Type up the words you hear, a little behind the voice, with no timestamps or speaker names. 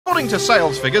According to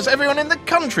sales figures, everyone in the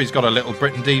country's got a Little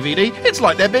Britain DVD. It's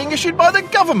like they're being issued by the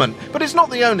government. But it's not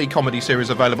the only comedy series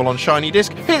available on Shiny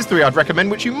Disc. Here's 3 I'd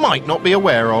recommend which you might not be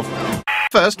aware of.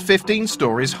 First, 15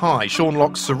 Stories High, Sean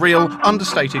Locke's surreal,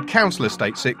 understated council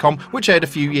estate sitcom, which aired a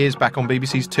few years back on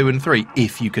BBC's 2 and 3,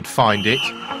 if you could find it.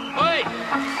 Oi!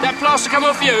 That plaster come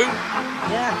off you?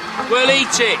 Yeah. Well,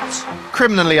 eat it.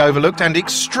 Criminally overlooked and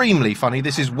extremely funny,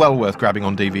 this is well worth grabbing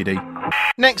on DVD.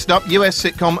 Next up, US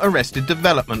sitcom Arrested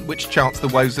Development, which charts the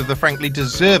woes of the frankly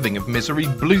deserving of misery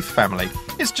Bluth family.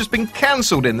 It's just been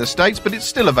cancelled in the States, but it's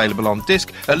still available on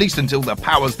disc, at least until the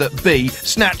powers that be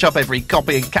snatch up every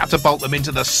copy and catapult them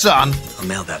into the sun. I'll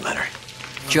mail that letter.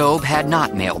 Job had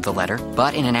not mailed the letter,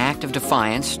 but in an act of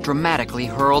defiance, dramatically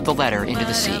hurled the letter into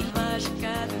the sea.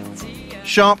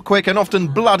 Sharp, quick, and often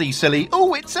bloody silly.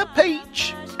 Oh, it's a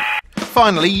peach!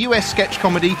 Finally, US sketch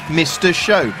comedy Mr.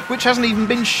 Show, which hasn't even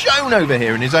been shown over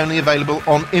here and is only available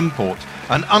on import.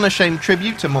 An unashamed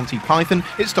tribute to Monty Python,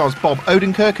 it stars Bob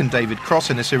Odenkirk and David Cross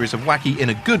in a series of wacky, in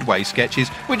a good way sketches,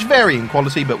 which vary in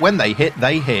quality, but when they hit,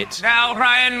 they hit. Now,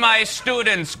 Ryan, my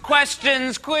students,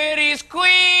 questions, queries,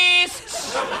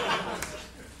 quiz.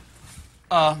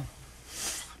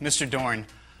 Mr. Dorn,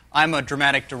 I'm a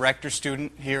dramatic director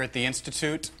student here at the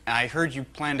Institute. I heard you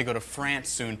plan to go to France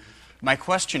soon. My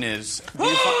question is... Who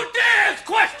dares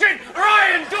question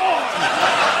Ryan Dorn?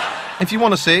 If you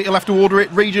want to see it, you'll have to order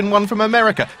it Region 1 from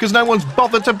America, because no one's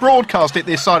bothered to broadcast it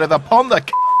this side of the pond, the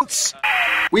c***s.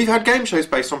 We've had game shows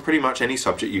based on pretty much any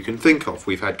subject you can think of.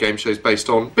 We've had game shows based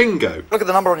on bingo. Look at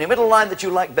the number on your middle line that you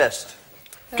like best.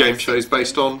 Game shows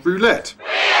based on roulette.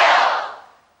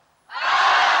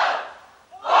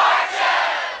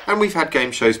 And we've had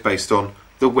game shows based on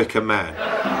The Wicker Man.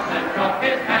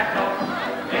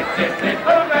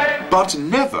 But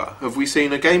never have we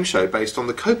seen a game show based on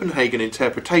the Copenhagen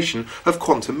interpretation of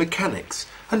quantum mechanics,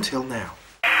 until now.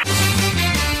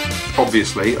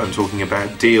 Obviously, I'm talking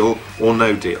about Deal or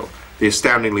No Deal, the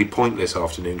astoundingly pointless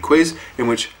afternoon quiz in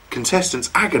which contestants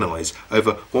agonise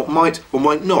over what might or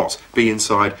might not be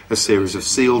inside a series of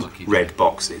sealed red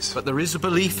boxes. But there is a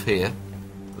belief here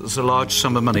that there's a large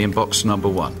sum of money in box number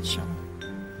 1.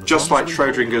 Just like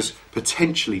Schrodinger's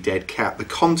potentially dead cat, the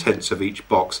contents of each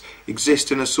box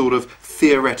exist in a sort of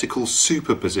theoretical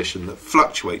superposition that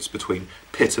fluctuates between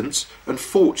pittance and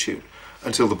fortune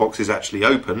until the box is actually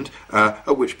opened,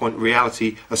 at which point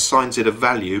reality assigns it a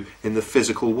value in the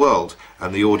physical world,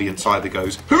 and the audience either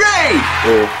goes, hooray!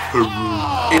 Or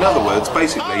hooroo. In other words,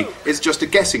 basically, it's just a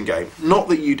guessing game. Not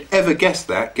that you'd ever guess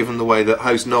that, given the way that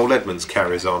host Noel Edmonds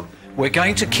carries on. We're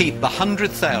going to keep the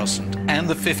 100,000 and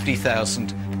the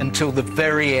 50,000 until the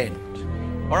very end.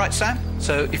 All right, Sam?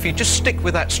 So if you just stick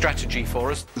with that strategy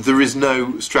for us... There is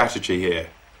no strategy here.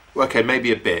 Okay,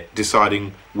 maybe a bit,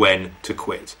 deciding when to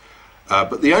quit.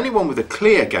 But the only one with a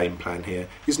clear game plan here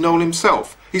is Noel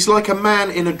himself. He's like a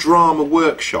man in a drama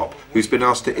workshop who's been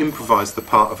asked to improvise the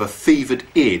part of a fevered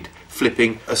id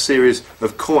flipping a series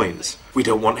of coins. We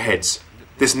don't want heads.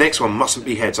 This next one mustn't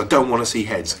be heads. I don't want to see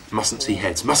heads. Mustn't see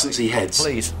heads. Mustn't see heads.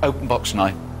 Please, open box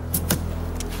 9.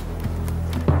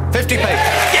 50p.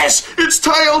 Yes! It's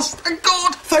tails! Thank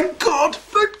God! Thank God!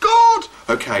 Thank God!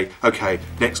 Okay.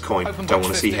 Next coin. Open Don't box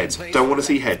want to see 15, heads. please. Don't want to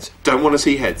see heads. Don't want to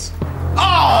see heads.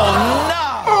 Oh,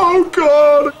 no! Oh,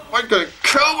 God! I'm going to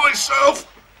kill myself!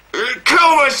 And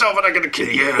I'm going to kill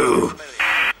you!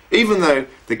 Even though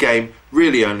the game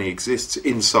really only exists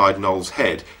inside Noel's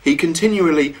head, he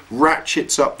continually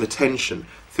ratchets up the tension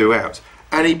throughout,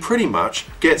 and he pretty much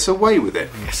gets away with it.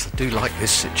 Yes, I do like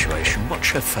this situation.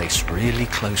 Watch her face really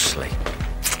closely.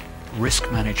 Risk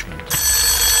management. I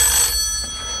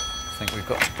think we've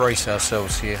got to brace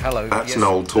ourselves here. Hello. That's Yes,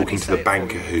 Noel talking to the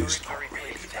banker who's not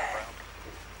really there.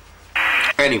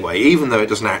 Anyway, even though it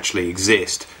doesn't actually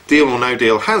exist, Deal or No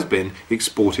Deal has been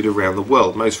exported around the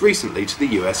world, most recently to the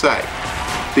USA.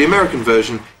 The American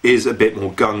version is a bit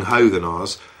more gung-ho than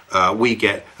ours. We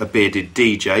get a bearded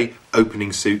DJ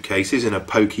opening suitcases in a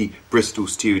pokey Bristol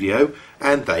studio,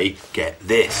 and they get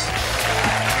this.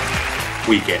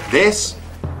 We get this.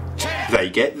 They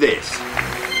get this.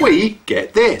 We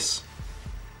get this.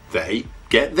 They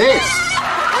get this.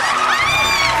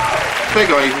 Their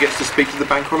guy even gets to speak to the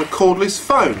banker on a cordless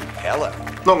phone. Hello.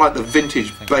 Not like the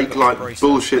vintage Blake-like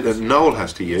bullshit that Noel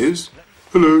has to use.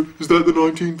 Hello, is that the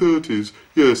 1930s?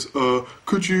 Yes,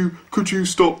 could you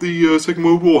stop the Second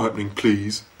World War happening,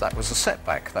 please? That was a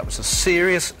setback. That was a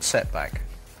serious setback.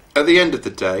 At the end of the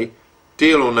day,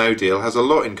 Deal or No Deal has a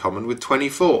lot in common with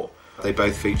 24. They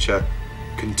both feature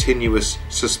continuous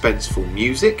suspenseful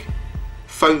music,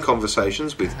 phone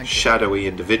conversations with shadowy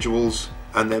individuals,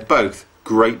 and they're both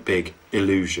great big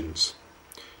illusions.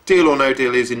 Deal or No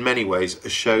Deal is in many ways a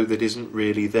show that isn't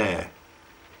really there.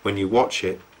 When you watch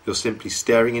it, you're simply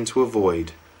staring into a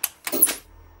void.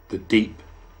 The deep,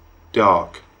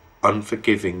 dark,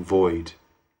 unforgiving void.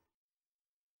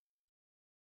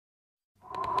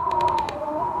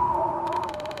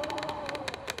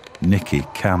 Nicky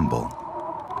Campbell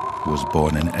was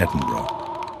born in Edinburgh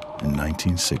in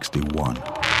 1961.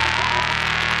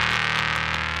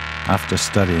 After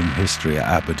studying history at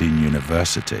Aberdeen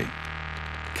University,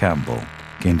 Campbell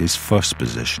gained his first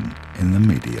position in the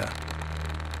media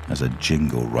as a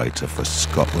jingle writer for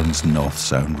Scotland's North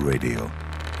Sound Radio,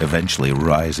 eventually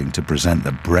rising to present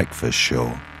The Breakfast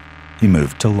Show. He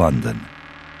moved to London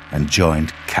and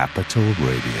joined Capital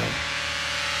Radio.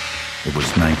 It was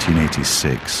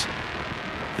 1986,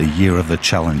 the year of the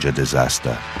Challenger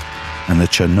disaster and the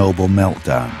Chernobyl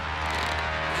meltdown.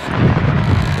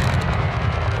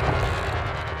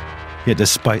 Yet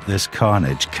despite this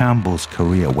carnage, Campbell's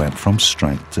career went from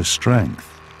strength to strength.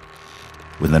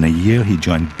 Within a year, he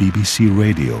joined BBC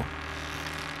Radio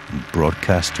and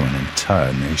broadcast to an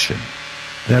entire nation.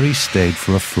 There he stayed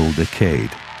for a full decade,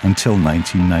 until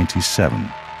 1997,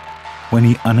 when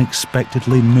he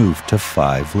unexpectedly moved to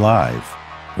 5 Live,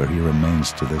 where he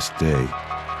remains to this day.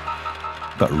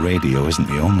 But radio isn't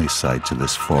the only side to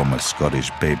this former Scottish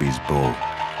baby's beau.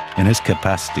 In his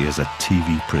capacity as a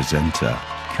TV presenter,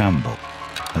 Campbell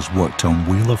has worked on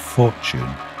Wheel of Fortune,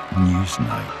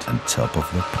 Newsnight and Top of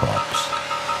the Pops.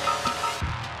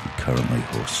 He currently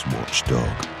hosts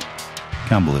Watchdog.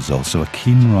 Campbell is also a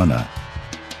keen runner,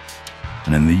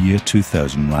 and in the year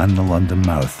 2000 ran the London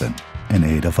Marathon in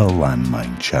aid of a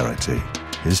landmine charity.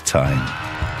 His time,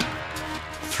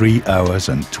 3 hours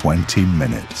and 20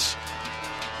 minutes.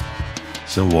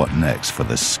 So what next for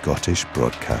the Scottish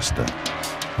broadcaster?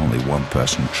 Only one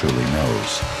person truly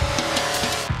knows.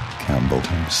 Campbell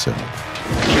himself.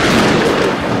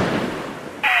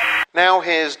 Now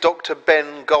here's Dr.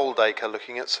 Ben Goldacre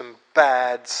looking at some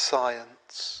bad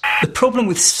science. The problem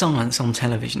with science on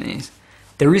television is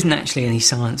there isn't actually any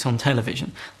science on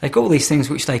television. They've got all these things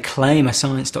which they claim are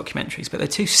science documentaries, but they're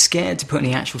too scared to put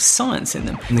any actual science in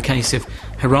them. In the case of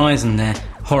Horizon, they're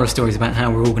horror stories about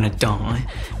how we're all going to die.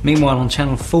 Meanwhile, on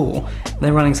Channel 4,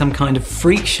 they're running some kind of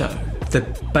freak show. The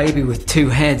baby with 2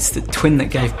 heads, the twin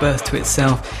that gave birth to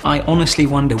itself. I honestly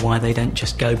wonder why they don't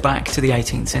just go back to the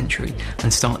 18th century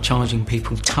and start charging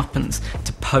people tuppence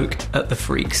to poke at the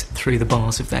freaks through the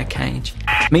bars of their cage.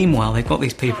 Meanwhile, they've got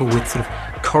these people with sort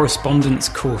of correspondence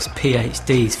course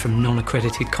PhDs from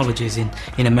non-accredited colleges in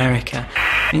America.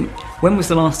 I mean, when was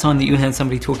the last time that you heard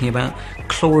somebody talking about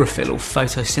chlorophyll or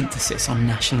photosynthesis on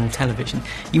national television?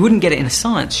 You wouldn't get it in a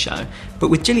science show, but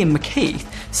with Gillian McKeith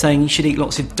saying you should eat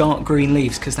lots of dark green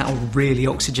leaves because that will really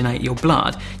oxygenate your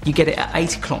blood, you get it at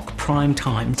 8 o'clock prime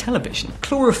time television.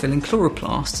 Chlorophyll in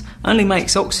chloroplasts only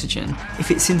makes oxygen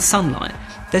if it's in sunlight.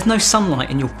 There's no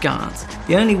sunlight in your gut.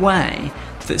 The only way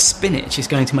that spinach is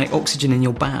going to make oxygen in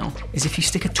your bowel is if you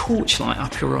stick a torchlight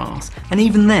up your arse. And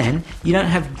even then, you don't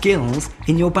have gills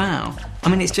in your bowel. I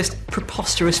mean, it's just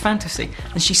preposterous fantasy.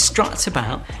 And she struts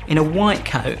about in a white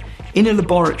coat in a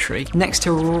laboratory next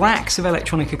to racks of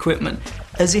electronic equipment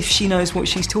as if she knows what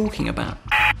she's talking about.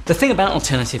 The thing about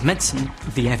alternative medicine,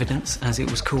 the evidence as it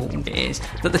was called, is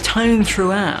that the tone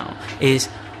throughout is,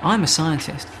 I'm a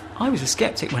scientist. I was a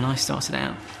sceptic when I started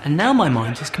out, and now my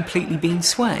mind has completely been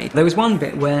swayed. There was one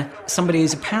bit where somebody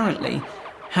is apparently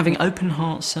having open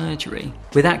heart surgery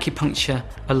with acupuncture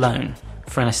alone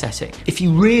for anaesthetic. If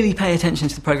you really pay attention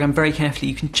to the programme very carefully,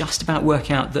 you can just about work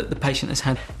out that the patient has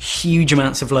had huge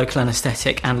amounts of local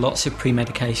anaesthetic and lots of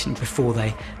pre-medication before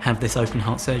they have this open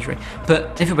heart surgery.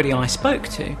 But everybody I spoke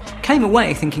to came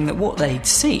away thinking that what they'd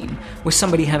seen was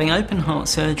somebody having open heart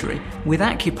surgery with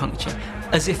acupuncture,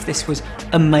 as if this was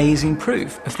amazing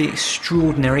proof of the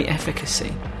extraordinary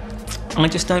efficacy. I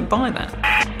just don't buy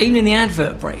that. Even in the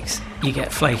advert breaks, you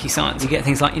get flaky science. You get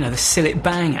things like, the Sillet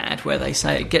Bang ad, where they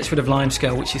say it gets rid of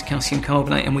limescale, which is calcium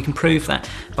carbonate, and we can prove that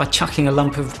by chucking a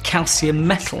lump of calcium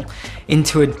metal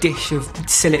into a dish of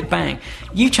Sillet Bang.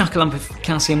 You chuck a lump of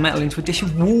calcium metal into a dish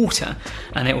of water,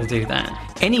 and it will do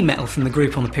that. Any metal from the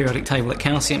group on the periodic table that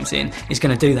calcium's in is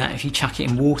going to do that if you chuck it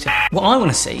in water. What I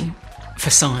want to see for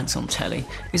science on telly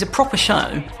is a proper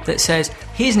show that says,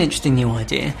 here's an interesting new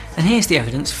idea and here's the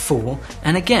evidence for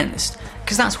and against,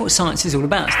 because that's what science is all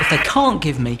about. If they can't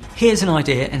give me, here's an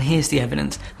idea and here's the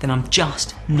evidence, then I'm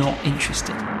just not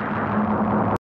interested.